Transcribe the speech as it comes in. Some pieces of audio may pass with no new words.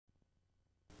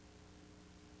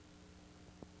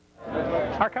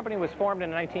Our company was formed in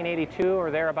 1982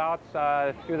 or thereabouts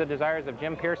through the desires of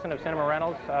Jim Pearson of Cinema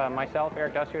Rentals, myself,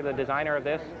 Eric Dustrude, the designer of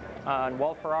this, and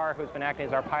Walt Ferar, who's been acting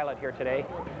as our pilot here today.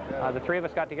 The three of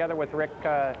us got together with Rick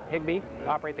Higbee to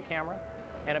operate the camera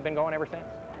and have been going ever since.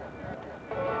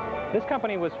 This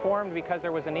company was formed because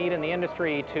there was a need in the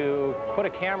industry to put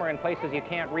a camera in places you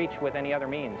can't reach with any other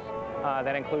means.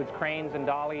 That includes cranes and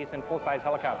dollies and full-size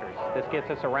helicopters. This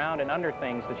gets us around and under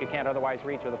things that you can't otherwise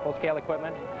reach with a full-scale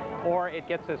equipment, or it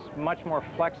gets us much more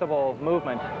flexible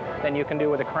movement than you can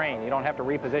do with a crane. You don't have to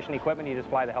reposition equipment, you just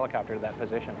fly the helicopter to that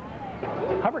position.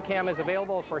 HoverCam is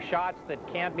available for shots that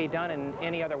can't be done in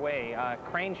any other way.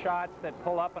 Crane shots that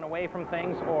pull up and away from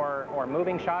things, or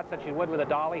moving shots that you would with a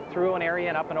dolly through an area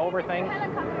and up and over things,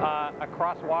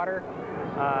 across water,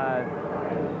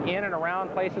 in and around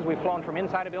places. We've flown from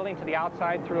inside a building to the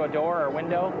outside through a door or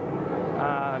window,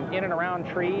 in and around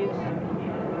trees,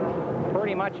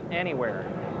 pretty much anywhere.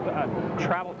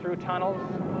 Travel through tunnels.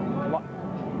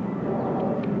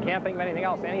 Can't think of anything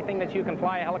else. Anything that you can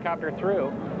fly a helicopter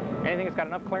through, anything that's got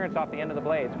enough clearance off the end of the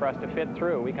blades for us to fit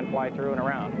through, we can fly through and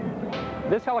around.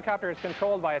 This helicopter is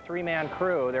controlled by a three-man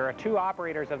crew. There are two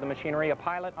operators of the machinery, a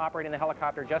pilot operating the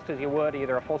helicopter just as you would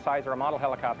either a full-size or a model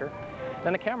helicopter.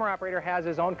 Then the camera operator has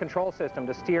his own control system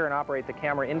to steer and operate the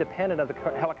camera independent of the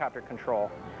helicopter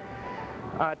control.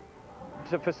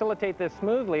 To facilitate this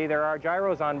smoothly, there are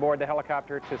gyros on board the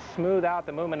helicopter to smooth out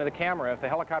the movement of the camera. If the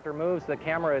helicopter moves, the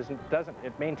camera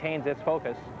it maintains its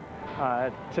focus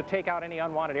to take out any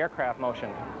unwanted aircraft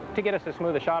motion, to get us as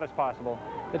smooth a shot as possible.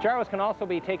 The gyros can also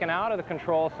be taken out of the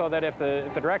control so that if the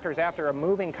director is after a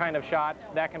moving kind of shot,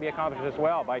 that can be accomplished as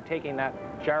well by taking that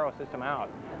gyro system out.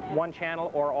 One channel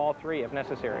or all three if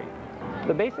necessary.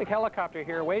 The basic helicopter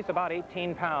here weighs about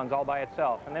 18 pounds all by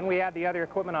itself, and then we add the other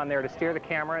equipment on there to steer the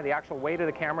camera, the actual weight of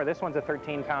the camera. This one's a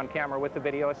 13-pound camera with the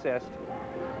video assist.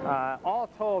 All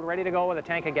told, ready to go with a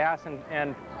tank of gas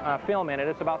and film in it,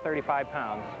 it's about 35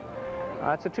 pounds.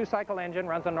 It's a two-cycle engine,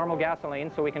 runs on normal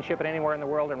gasoline, so we can ship it anywhere in the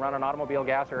world and run on automobile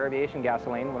gas or aviation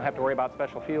gasoline. We don't have to worry about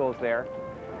special fuels there.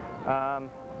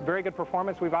 Very good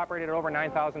performance. We've operated at over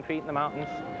 9,000 feet in the mountains.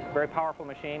 Very powerful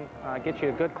machine. Gets you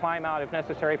a good climb out if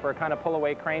necessary for a kind of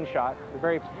pull-away crane shot. A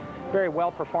very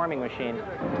well-performing machine.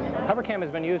 HoverCam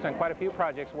has been used on quite a few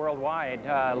projects worldwide.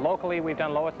 Locally, we've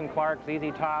done Lois and Clark,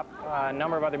 ZZ Top, a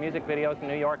number of other music videos in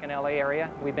New York and LA area.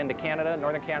 We've been to Canada,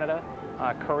 Northern Canada,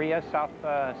 Korea,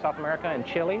 South America, and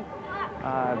Chile.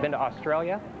 Been to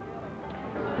Australia.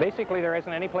 Basically, there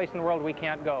isn't any place in the world we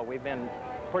can't go. We've been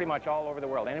pretty much all over the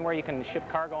world. Anywhere you can ship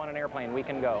cargo on an airplane, we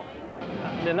can go.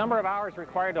 The number of hours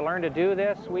required to learn to do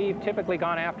this, we've typically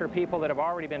gone after people that have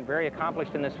already been very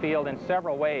accomplished in this field in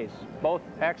several ways. Both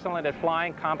excellent at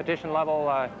flying, competition level,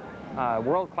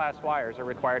 world-class flyers are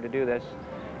required to do this.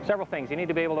 Several things. You need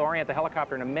to be able to orient the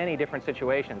helicopter in many different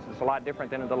situations. It's a lot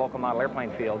different than in the local model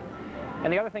airplane field.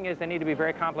 And the other thing is they need to be very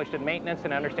accomplished at maintenance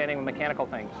and understanding of mechanical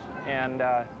things. And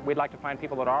we'd like to find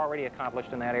people that are already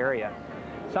accomplished in that area.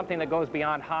 Something that goes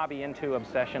beyond hobby into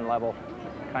obsession level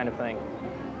kind of thing.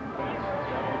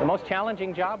 The most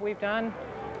challenging job we've done,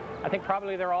 I think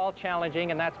probably they're all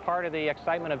challenging, and that's part of the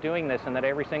excitement of doing this, and that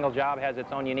every single job has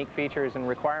its own unique features and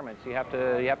requirements. You have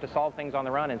to solve things on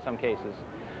the run in some cases.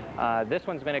 This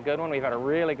one's been a good one. We've had a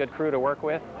really good crew to work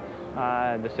with.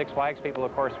 The Six Flags people,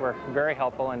 of course, were very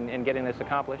helpful in getting this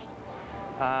accomplished.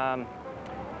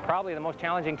 Probably the most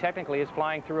challenging technically is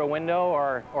flying through a window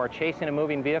or chasing a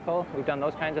moving vehicle. We've done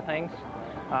those kinds of things.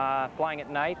 Flying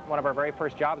at night, one of our very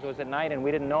first jobs was at night, and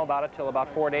we didn't know about it till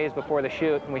about 4 days before the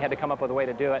shoot, and we had to come up with a way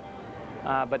to do it.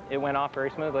 But it went off very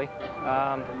smoothly.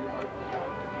 I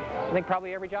think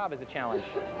probably every job is a challenge.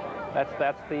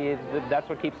 That's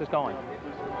what keeps us going.